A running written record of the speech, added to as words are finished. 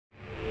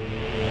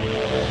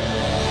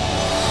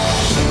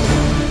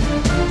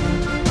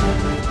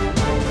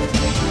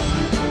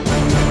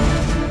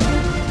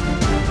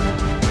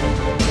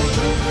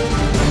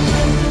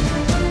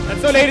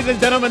ladies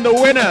and gentlemen, the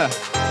winner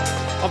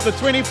of the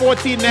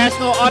 2014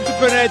 National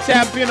Entrepreneur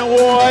Champion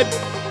Award,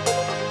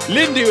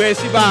 Lindiwe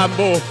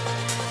Shibambo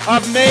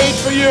of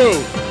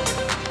Maid4U.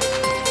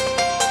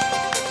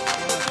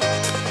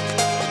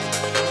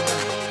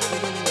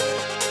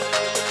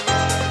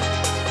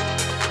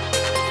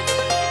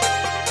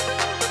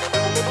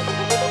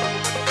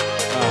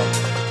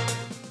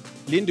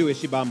 Lindiwe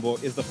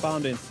Shibambo is the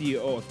founder and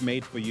CEO of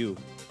Maid4U,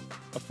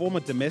 a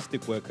former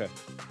domestic worker,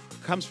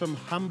 comes from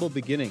humble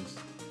beginnings.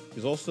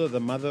 She's also the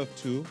mother of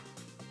two,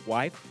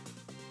 wife,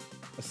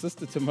 a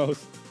sister to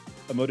most,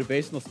 a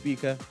motivational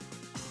speaker,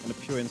 and a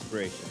pure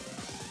inspiration.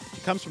 She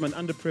comes from an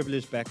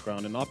underprivileged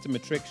background, and after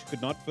matric, she could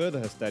not further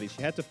her studies.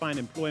 She had to find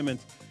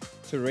employment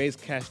to raise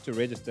cash to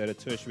register at a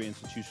tertiary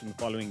institution the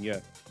following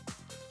year.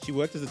 She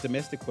worked as a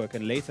domestic worker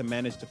and later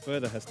managed to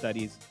further her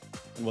studies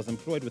and was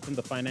employed within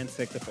the finance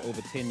sector for over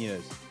 10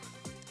 years.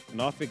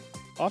 And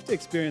after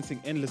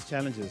experiencing endless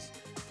challenges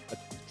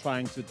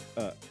trying to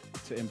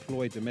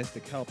employ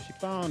domestic help,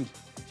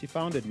 she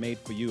founded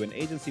Maid4U, an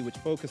agency which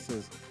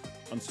focuses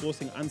on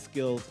sourcing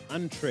unskilled,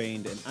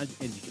 untrained, and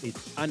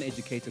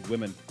uneducated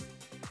women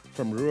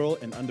from rural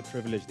and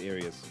underprivileged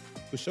areas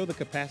who show the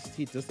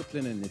capacity,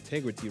 discipline, and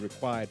integrity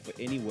required for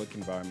any work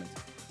environment,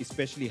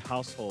 especially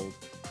household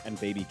and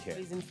baby care.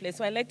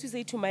 So I'd like to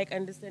say to Mike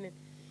Anderson and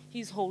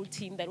his whole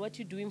team that what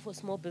you're doing for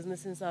small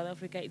business in South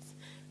Africa, it's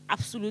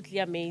absolutely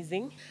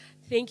amazing.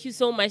 Thank you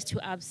so much to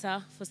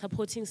ABSA for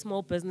supporting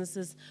small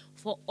businesses,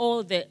 for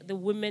all the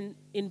Women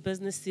in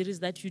Business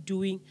series that you're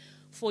doing,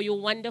 for your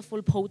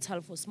wonderful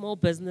portal for small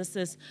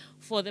businesses,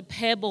 for the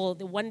Pebble,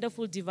 the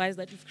wonderful device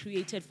that you've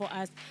created for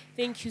us.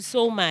 Thank you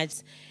so much.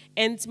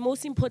 And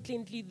most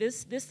importantly,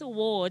 this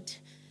award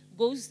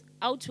goes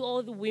out to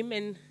all the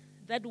women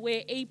that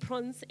wear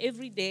aprons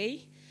every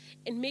day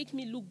and make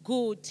me look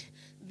good.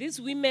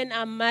 These women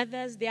are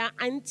mothers, they are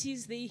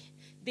aunties,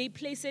 they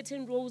play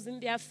certain roles in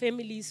their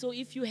family. So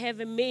if you have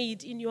a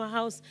maid in your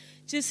house,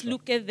 just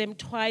look at them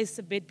twice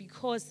a bit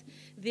because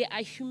they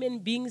are human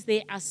beings,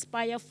 they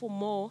aspire for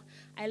more.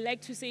 I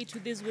like to say to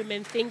these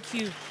women, thank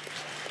you.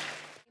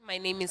 My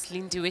name is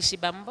Lindiwe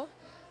Shibambo.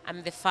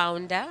 I'm the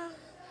founder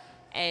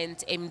and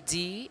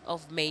MD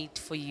of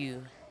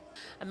Maid4U.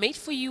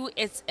 Maid4U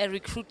is a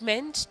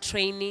recruitment,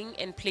 training,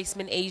 and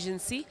placement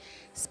agency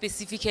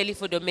specifically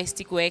for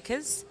domestic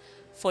workers,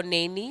 for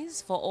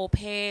nannies, for au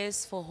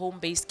pairs, for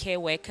home-based care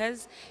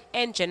workers,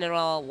 and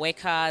general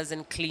workers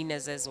and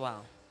cleaners as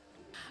well.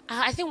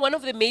 I think one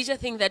of the major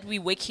things that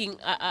we're working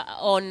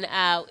on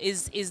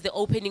is the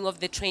opening of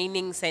the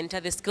training center,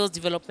 the skills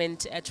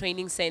development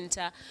training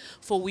center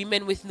for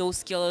women with no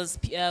skills,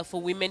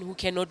 for women who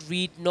cannot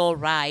read nor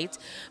write,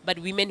 but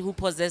women who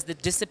possess the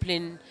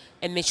discipline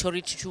and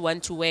maturity to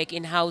want to work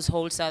in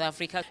household South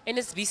Africa.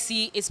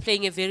 NSBC is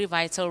playing a very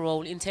vital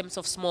role in terms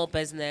of small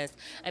business.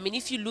 I mean,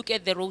 if you look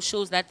at the road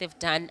shows that they've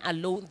done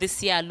alone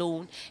this year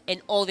alone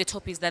and all the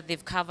topics that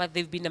they've covered,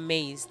 they've been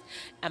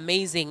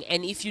amazing.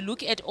 And if you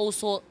look at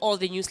also all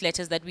the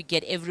newsletters that we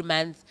get every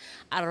month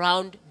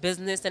around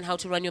business and how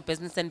to run your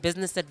business and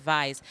business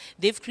advice,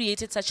 they've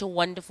created such a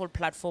wonderful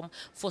platform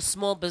for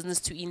small business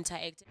to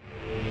interact.